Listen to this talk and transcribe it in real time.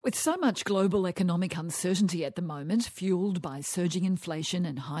With so much global economic uncertainty at the moment, fuelled by surging inflation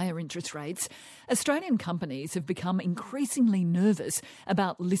and higher interest rates, Australian companies have become increasingly nervous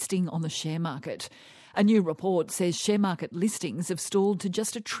about listing on the share market. A new report says share market listings have stalled to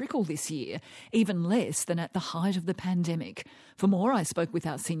just a trickle this year, even less than at the height of the pandemic. For more, I spoke with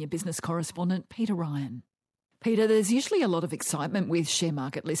our senior business correspondent, Peter Ryan. Peter, there's usually a lot of excitement with share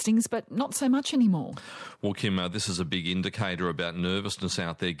market listings, but not so much anymore. Well, Kim, this is a big indicator about nervousness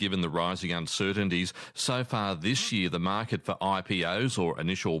out there given the rising uncertainties. So far this year, the market for IPOs, or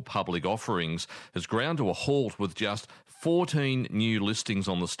initial public offerings, has ground to a halt with just 14 new listings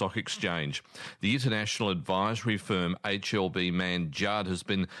on the stock exchange. The international advisory firm HLB Mann Judd has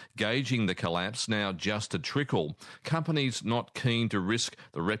been gauging the collapse, now just a trickle. Companies not keen to risk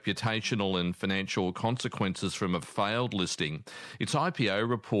the reputational and financial consequences from a failed listing. Its IPO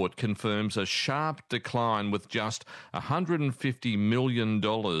report confirms a sharp decline with just $150 million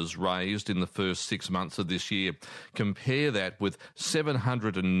raised in the first 6 months of this year. Compare that with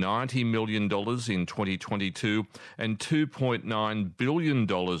 $790 million in 2022 and $2.9 billion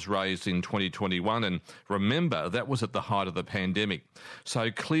raised in 2021. And remember, that was at the height of the pandemic. So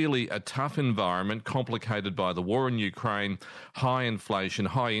clearly a tough environment complicated by the war in Ukraine, high inflation,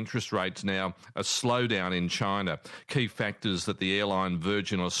 high interest rates now, a slowdown in China. Key factors that the airline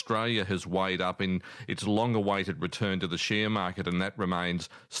Virgin Australia has weighed up in its long-awaited return to the share market, and that remains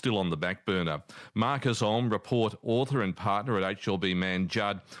still on the back burner. Marcus Olm, report author and partner at HLB Mann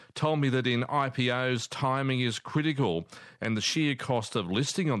Judd, told me that in IPOs, timing is critical, and the sheer cost of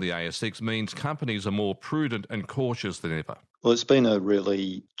listing on the ASX means companies are more prudent and cautious than ever. Well, it's been a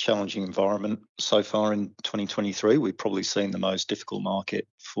really challenging environment so far in 2023. We've probably seen the most difficult market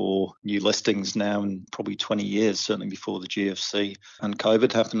for new listings now in probably 20 years, certainly before the GFC and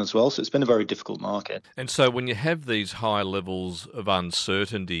COVID happened as well. So it's been a very difficult market. And so when you have these high levels of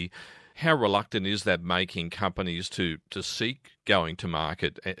uncertainty, how reluctant is that making companies to seek going to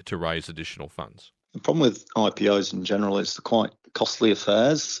market to raise additional funds? The problem with IPOs in general is they're quite costly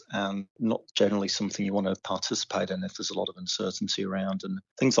affairs and not generally something you want to participate in if there's a lot of uncertainty around. And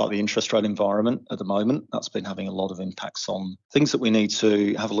things like the interest rate environment at the moment, that's been having a lot of impacts on things that we need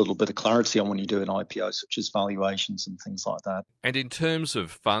to have a little bit of clarity on when you do an IPO, such as valuations and things like that. And in terms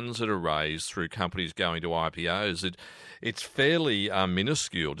of funds that are raised through companies going to IPOs, it's fairly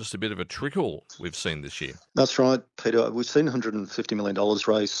minuscule, just a bit of a trickle we've seen this year. That's right, Peter. We've seen $150 million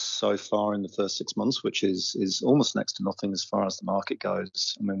raised so far in the first 6 months, which is almost next to nothing as far as the market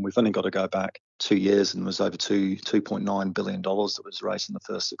goes. I mean, we've only got to go back 2 years and was over $2.9 billion that was raised in the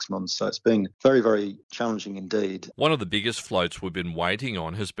first 6 months. So it's been very, very challenging indeed. One of the biggest floats we've been waiting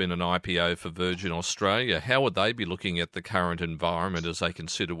on has been an IPO for Virgin Australia. How would they be looking at the current environment as they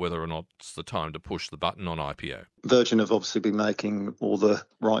consider whether or not it's the time to push the button on IPO? Virgin have obviously been making all the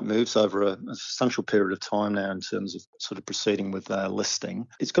right moves over a substantial period of time now in terms of sort of proceeding with their listing.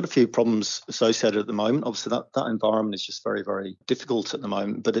 It's got a few problems associated at the moment. Obviously, that environment is just very, very difficult at the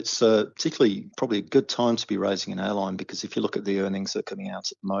moment, but it's particularly probably a good time to be raising an airline, because if you look at the earnings that are coming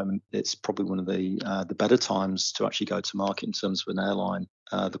out at the moment, it's probably one of the better times to actually go to market in terms of an airline.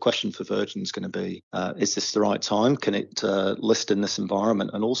 The question for Virgin is going to be, is this the right time? Can it list in this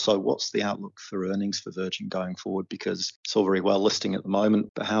environment? And also, what's the outlook for earnings for Virgin going forward? Because it's all very well listing at the moment,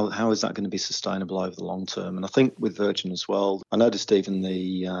 but how is that going to be sustainable over the long term? And I think with Virgin as well, I noticed even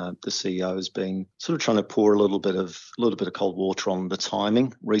the CEO has been sort of trying to pour a little bit of cold water on the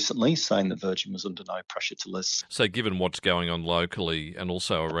timing recently, saying that Virgin was under no pressure to list. So given what's going on locally and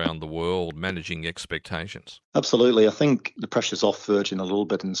also around the world, managing expectations? Absolutely. I think the pressure's off Virgin a little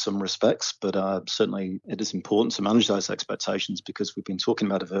bit in some respects, but certainly it is important to manage those expectations, because we've been talking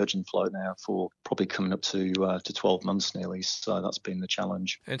about a Virgin float now for probably coming up to 12 months nearly. So that's been the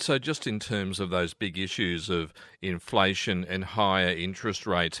challenge. And so just in terms of those big issues of inflation and higher interest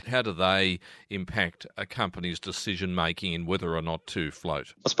rates, how do they impact a company's decision-making in whether or not to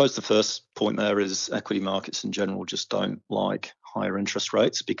float? I suppose the first point there is equity markets in general just don't like higher interest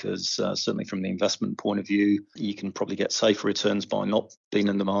rates, because certainly from the investment point of view, you can probably get safer returns by not being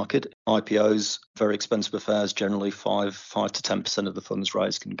in the market. IPOs, very expensive affairs, generally 5 to 10% of the funds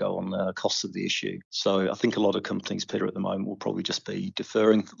raised can go on the costs of the issue. So I think a lot of companies, Peter, at the moment will probably just be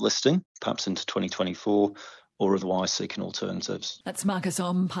deferring listing, perhaps into 2024, or otherwise seeking alternatives. That's Marcus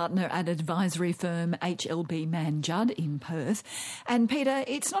Om, partner at advisory firm HLB Mann Judd in Perth. And Peter,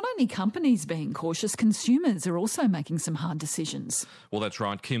 it's not only companies being cautious, consumers are also making some hard decisions. Well, that's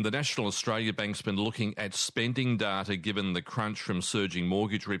right, Kim. The National Australia Bank's been looking at spending data given the crunch from surging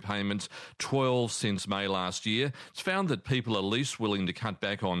mortgage repayments, 12 since May last year. It's found that people are least willing to cut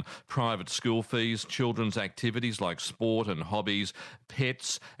back on private school fees, children's activities like sport and hobbies,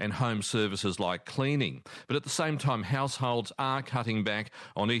 pets and home services like cleaning. But at the same time, households are cutting back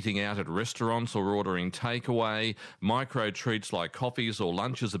on eating out at restaurants or ordering takeaway. Micro treats like coffees or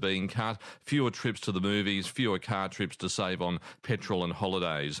lunches are being cut. Fewer trips to the movies, fewer car trips to save on petrol and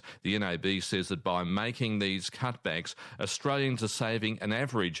holidays. The NAB says that by making these cutbacks, Australians are saving an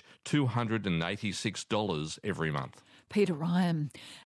average $286 every month. Peter Ryan.